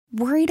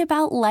Worried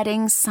about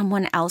letting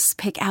someone else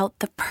pick out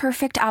the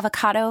perfect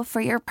avocado for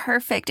your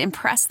perfect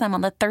impress them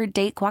on the third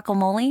date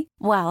guacamole?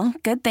 Well,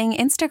 good thing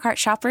Instacart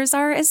shoppers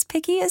are as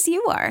picky as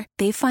you are.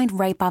 They find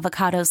ripe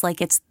avocados like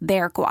it's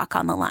their guac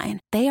on the line.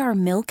 They are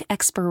milk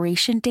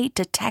expiration date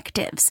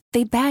detectives.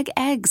 They bag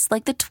eggs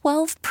like the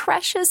 12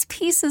 precious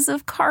pieces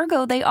of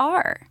cargo they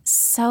are.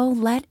 So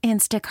let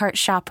Instacart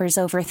shoppers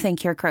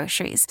overthink your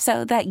groceries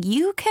so that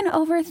you can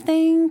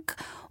overthink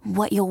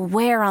what you'll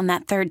wear on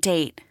that third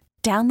date.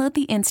 Download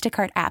the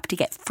Instacart app to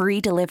get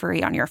free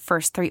delivery on your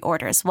first 3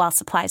 orders while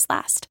supplies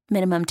last.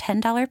 Minimum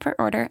 $10 per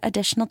order.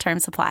 Additional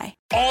terms apply.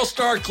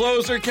 All-star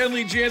closer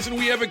Kenley Jansen,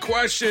 we have a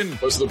question.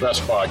 What's the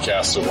best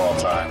podcast of all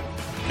time?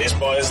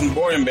 Baseball isn't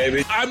boring,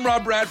 baby. I'm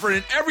Rob Bradford,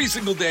 and every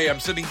single day I'm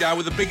sitting down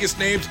with the biggest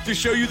names to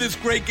show you this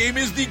great game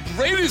is the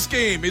greatest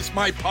game. It's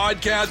my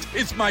podcast.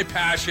 It's my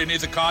passion.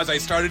 It's a cause I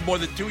started more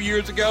than 2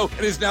 years ago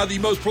and is now the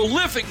most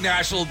prolific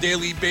national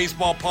daily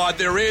baseball pod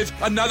there is.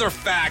 Another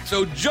fact.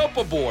 So jump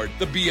aboard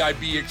the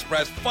BIB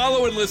Express.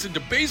 Follow and listen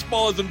to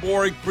Baseball Isn't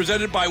Boring,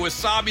 presented by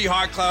Wasabi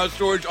Hot Cloud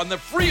Storage on the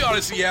free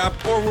Odyssey app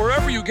or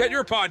wherever you get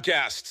your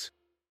podcasts.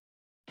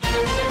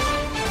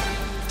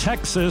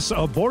 Texas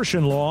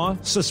abortion law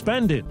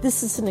suspended.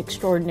 This is an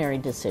extraordinary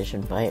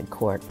decision by a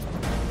court.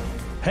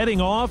 Heading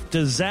off,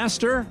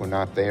 disaster. We're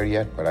not there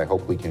yet, but I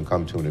hope we can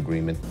come to an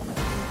agreement.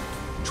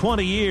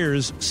 20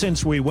 years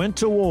since we went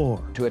to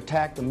war. To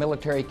attack the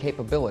military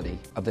capability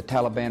of the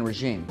Taliban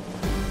regime.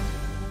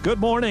 Good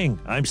morning.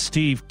 I'm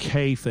Steve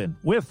Kathan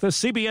with the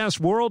CBS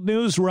World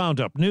News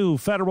Roundup. New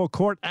federal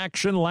court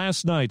action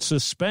last night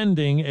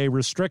suspending a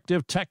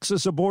restrictive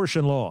Texas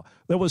abortion law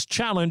that was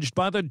challenged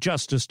by the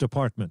Justice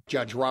Department.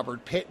 Judge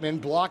Robert Pittman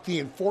blocked the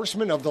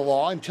enforcement of the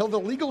law until the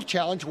legal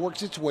challenge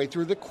works its way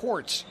through the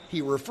courts.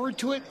 He referred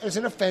to it as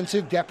an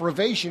offensive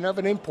deprivation of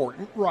an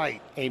important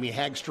right. Amy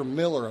Hagstrom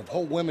Miller of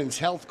Whole Women's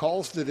Health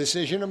calls the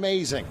decision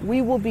amazing.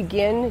 We will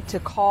begin to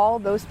call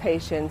those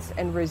patients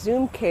and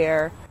resume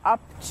care up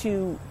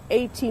to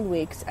 18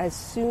 weeks as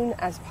soon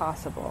as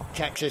possible.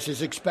 Texas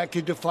is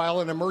expected to file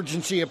an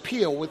emergency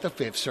appeal with the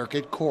Fifth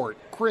Circuit Court.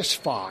 Chris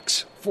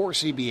Fox, for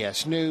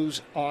CBS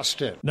News,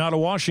 Austin. Now to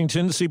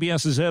Washington,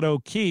 CBS's Ed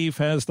O'Keefe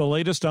has the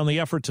latest on the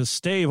effort to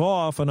stave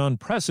off an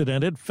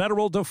unprecedented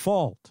federal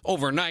default.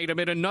 Overnight,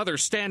 amid another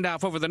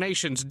standoff over the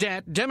nation's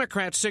debt,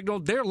 Democrats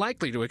signaled they're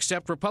likely to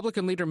accept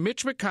Republican leader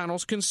Mitch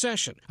McConnell's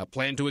concession, a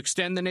plan to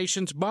extend the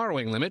nation's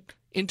borrowing limit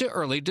into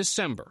early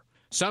December.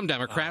 Some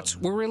Democrats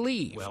were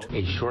relieved.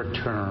 A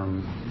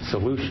short-term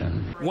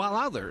solution. While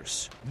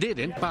others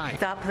didn't buy it.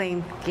 Stop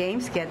playing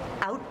games, get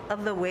out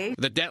of the way.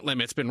 The debt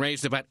limit's been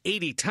raised about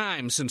 80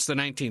 times since the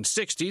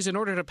 1960s in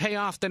order to pay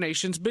off the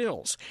nation's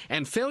bills.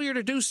 And failure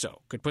to do so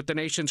could put the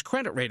nation's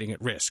credit rating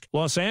at risk.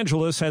 Los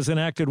Angeles has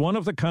enacted one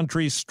of the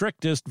country's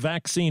strictest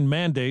vaccine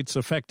mandates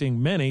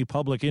affecting many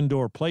public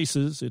indoor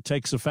places. It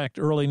takes effect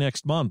early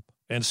next month.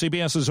 And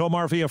CBS's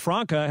Omar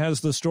Villafranca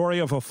has the story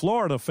of a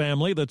Florida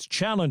family that's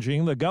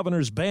challenging the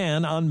governor's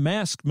ban on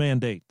mask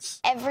mandates.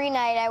 Every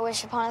night I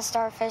wish upon a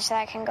starfish that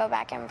I can go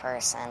back in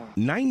person.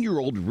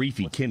 9-year-old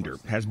Reefy Kinder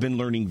has been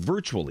learning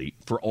virtually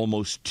for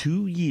almost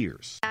 2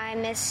 years. I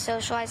miss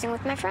socializing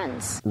with my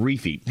friends.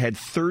 Reefy had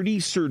 30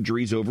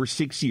 surgeries over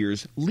 6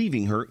 years,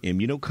 leaving her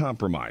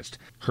immunocompromised.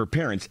 Her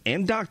parents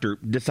and doctor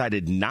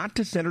decided not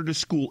to send her to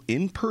school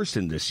in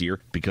person this year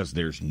because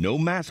there's no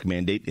mask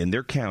mandate in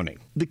their county.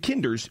 The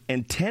Kinders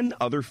and 10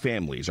 other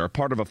families are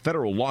part of a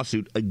federal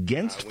lawsuit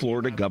against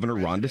Florida Governor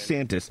Ron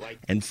DeSantis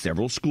and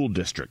several school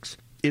districts.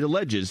 It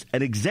alleges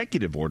an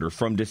executive order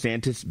from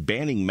DeSantis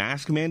banning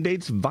mask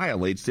mandates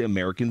violates the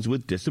Americans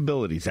with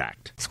Disabilities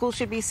Act. Schools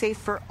should be safe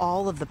for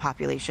all of the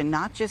population,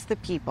 not just the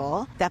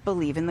people that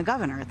believe in the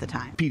governor at the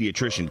time.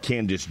 Pediatrician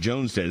Candace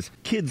Jones says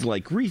kids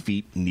like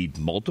Reefy need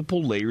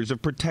multiple layers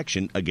of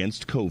protection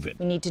against COVID.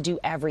 We need to do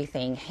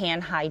everything: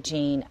 hand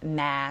hygiene,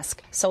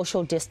 mask,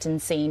 social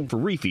distancing. For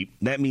Reefy,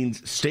 that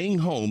means staying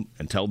home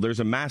until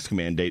there's a mask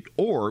mandate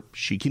or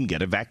she can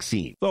get a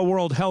vaccine. The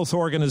World Health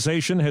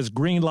Organization has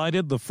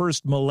greenlighted the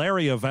first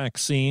malaria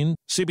vaccine.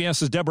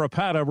 CBS's Deborah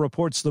Pata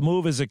reports the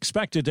move is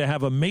expected to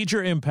have a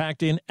major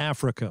impact in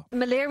Africa.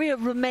 Malaria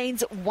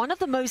remains one of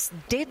the most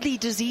deadly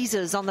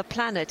diseases on the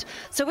planet,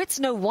 so it's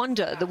no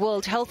wonder the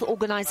World Health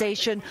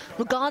Organization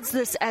regards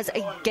this as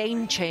a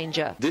game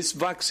changer. This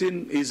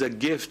vaccine is a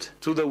gift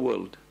to the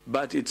world,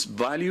 but its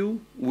value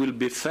will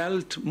be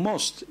felt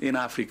most in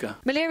Africa.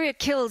 Malaria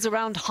kills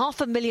around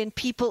 500,000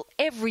 people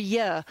every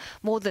year.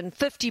 More than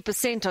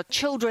 50% are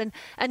children,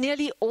 and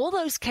nearly all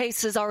those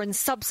cases are in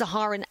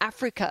sub-Saharan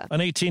Africa. An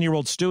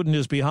 18-year-old student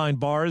is behind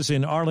bars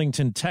in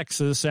Arlington,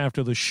 Texas,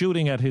 after the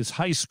shooting at his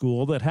high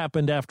school that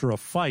happened after a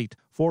fight.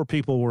 4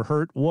 people were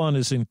hurt. 1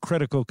 is in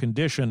critical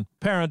condition.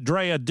 Parent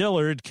Drea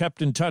Dillard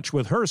kept in touch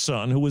with her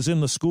son, who was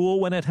in the school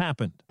when it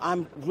happened.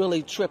 I'm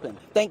really tripping.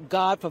 Thank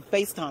God for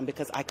FaceTime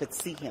because I could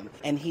see him,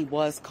 and he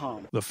was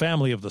calm. The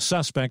family of the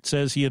suspect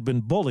says he had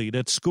been bullied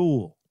at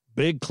school.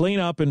 Big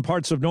cleanup in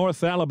parts of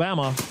North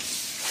Alabama.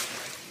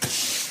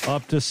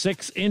 Up to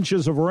 6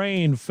 inches of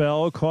rain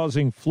fell,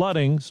 causing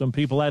flooding. Some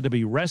people had to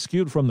be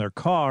rescued from their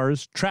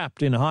cars,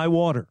 trapped in high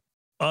water.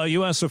 A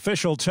U.S.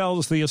 official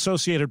tells the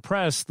Associated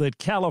Press that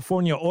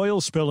California oil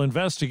spill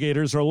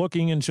investigators are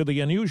looking into the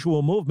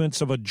unusual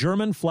movements of a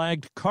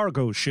German-flagged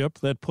cargo ship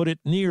that put it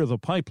near the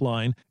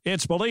pipeline.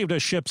 It's believed a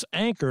ship's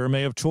anchor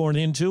may have torn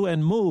into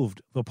and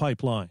moved the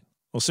pipeline.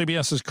 Well,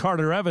 CBS's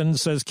Carter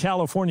Evans says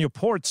California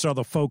ports are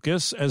the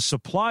focus as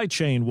supply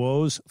chain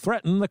woes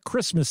threaten the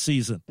Christmas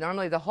season.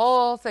 Normally the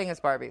whole thing is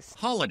Barbies.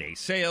 Holiday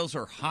sales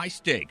are high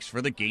stakes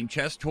for the Game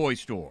Chest toy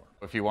store.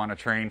 If you want a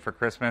train for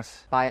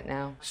Christmas, buy it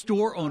now.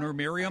 Store owner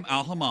Miriam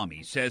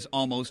Alhamami says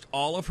almost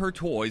all of her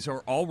toys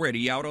are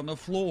already out on the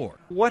floor.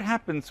 What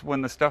happens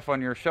when the stuff on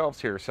your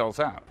shelves here sells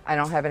out? I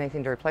don't have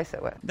anything to replace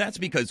it with. That's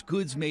because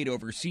goods made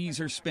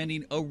overseas are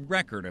spending a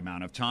record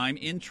amount of time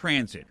in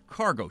transit.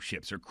 Cargo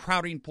ships are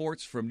crowding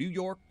ports from New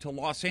York to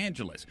Los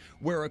Angeles,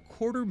 where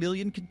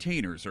 250,000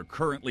 containers are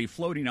currently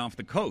floating off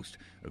the coast,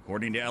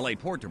 according to LA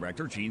Port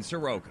Director Gene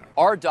Soroka.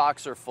 Our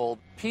docks are full.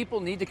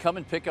 People need to come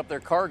and pick up their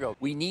cargo.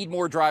 We need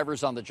more drivers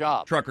on the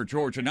job. Trucker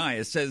George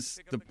Anaya says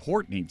the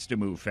port needs to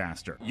move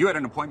faster. You had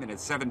an appointment at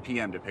 7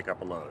 p.m. to pick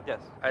up a load. Yes,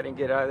 I didn't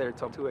get out of there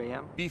until 2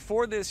 a.m.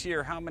 Before this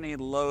year, how many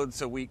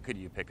loads a week could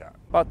you pick up?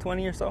 About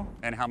 20 or so.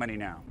 And how many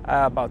now?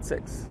 About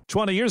 6.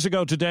 20 years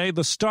ago today,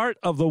 the start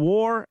of the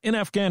war in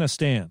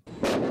Afghanistan.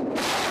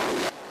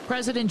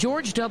 President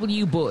George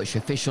W. Bush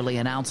officially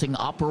announcing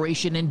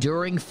Operation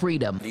Enduring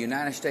Freedom. The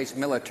United States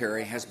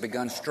military has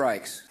begun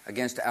strikes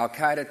against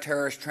al-Qaeda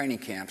terrorist training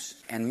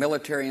camps and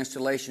military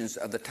installations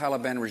of the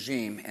Taliban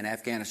regime in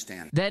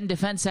Afghanistan. Then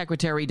Defense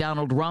Secretary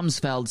Donald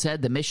Rumsfeld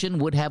said the mission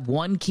would have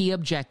one key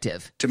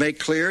objective: to make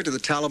clear to the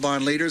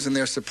Taliban leaders and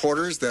their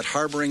supporters that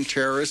harboring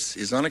terrorists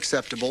is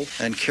unacceptable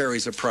and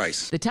carries a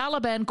price. The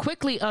Taliban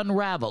quickly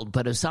unraveled,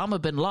 but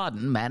Osama bin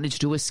Laden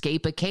managed to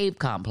escape a cave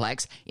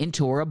complex in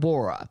Tora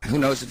Bora. Who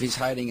knows if he's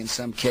hiding in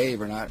some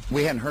cave or not?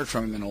 We hadn't heard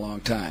from him in a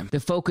long time. The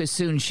focus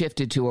soon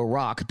shifted to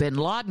Iraq. Bin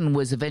Laden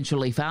was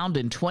eventually found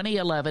in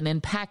 2011 in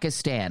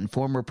Pakistan,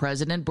 former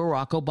President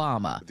Barack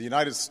Obama. The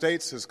United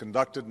States has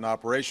conducted an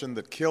operation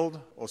that killed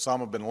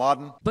Osama bin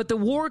Laden. But the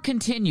war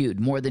continued.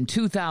 More than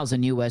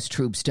 2,000 U.S.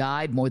 troops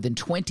died. More than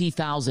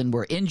 20,000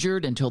 were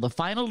injured until the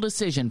final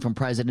decision from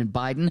President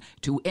Biden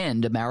to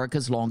end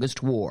America's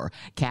longest war.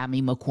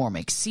 Cammie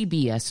McCormick,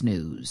 CBS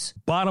News.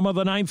 Bottom of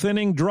the ninth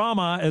inning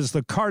drama as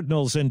the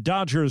Cardinals and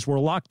Dodgers were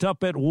locked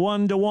up at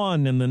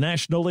 1-1 in the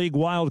National League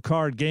wild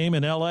card game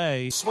in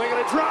L.A. Swinging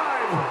a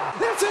drive.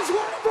 This is way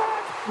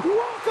back.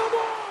 Walk him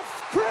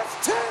off.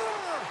 Chris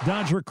Taylor.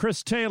 Dodger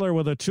Chris Taylor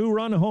with a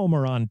 2-run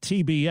homer on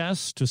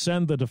TBS to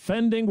send the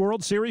defending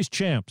World Series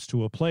champs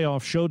to a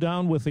playoff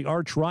showdown with the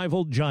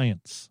arch-rival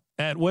Giants.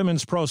 At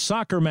women's pro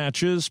soccer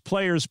matches,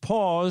 players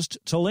paused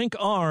to link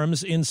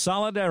arms in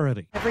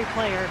solidarity. Every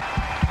player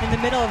in the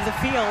middle of the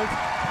field,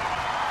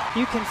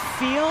 you can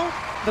feel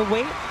the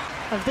weight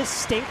of this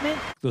statement.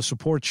 The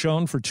support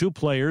shown for two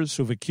players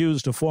who've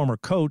accused a former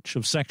coach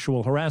of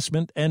sexual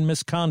harassment and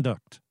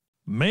misconduct.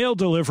 Mail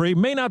delivery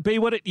may not be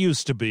what it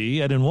used to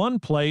be, and in one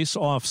place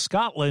off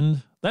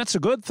Scotland, that's a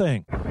good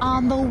thing.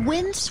 On the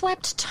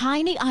windswept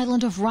tiny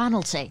island of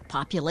Ronaldsay,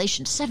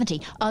 population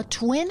 70, a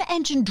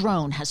twin-engine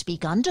drone has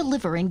begun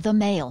delivering the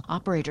mail.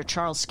 Operator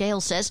Charles Scale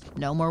says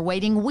no more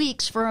waiting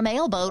weeks for a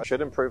mailboat. It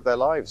should improve their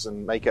lives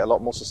and make it a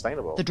lot more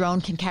sustainable. The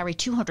drone can carry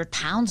 200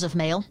 pounds of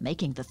mail,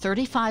 making the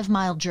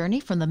 35-mile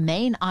journey from the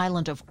main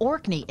island of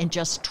Orkney in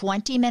just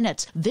 20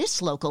 minutes. This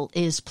local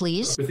is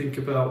pleased. We think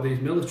about these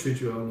military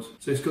drones,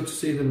 so it's good to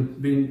see them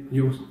being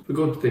used for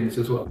good things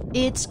as well.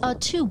 It's a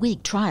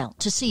 2-week trial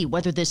to see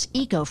whether this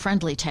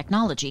eco-friendly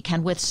technology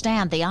can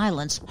withstand the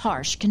island's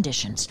harsh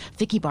conditions.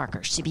 Vicky Barker,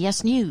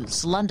 CBS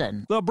News,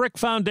 London. The brick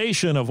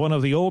foundation of one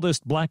of the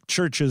oldest black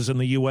churches in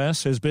the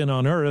U.S. has been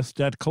unearthed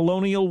at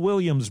Colonial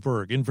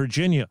Williamsburg in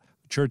Virginia.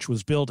 The church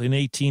was built in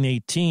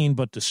 1818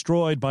 but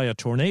destroyed by a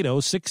tornado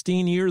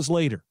 16 years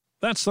later.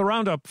 That's the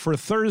roundup for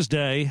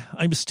Thursday.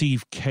 I'm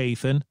Steve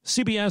Kathan,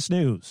 CBS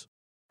News.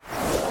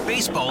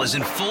 Baseball is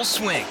in full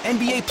swing.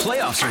 NBA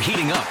playoffs are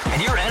heating up,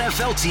 and your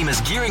NFL team is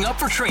gearing up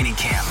for training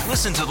camp.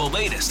 Listen to the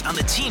latest on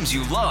the teams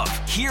you love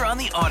here on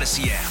the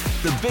Odyssey app.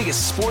 The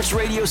biggest sports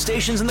radio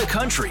stations in the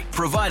country,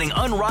 providing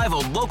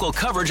unrivaled local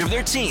coverage of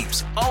their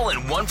teams, all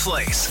in one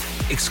place.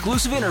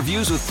 Exclusive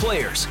interviews with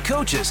players,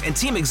 coaches, and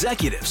team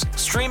executives,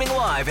 streaming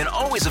live and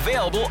always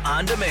available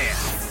on demand.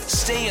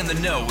 Stay in the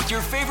know with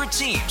your favorite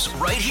teams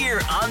right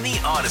here on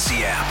the Odyssey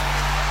app.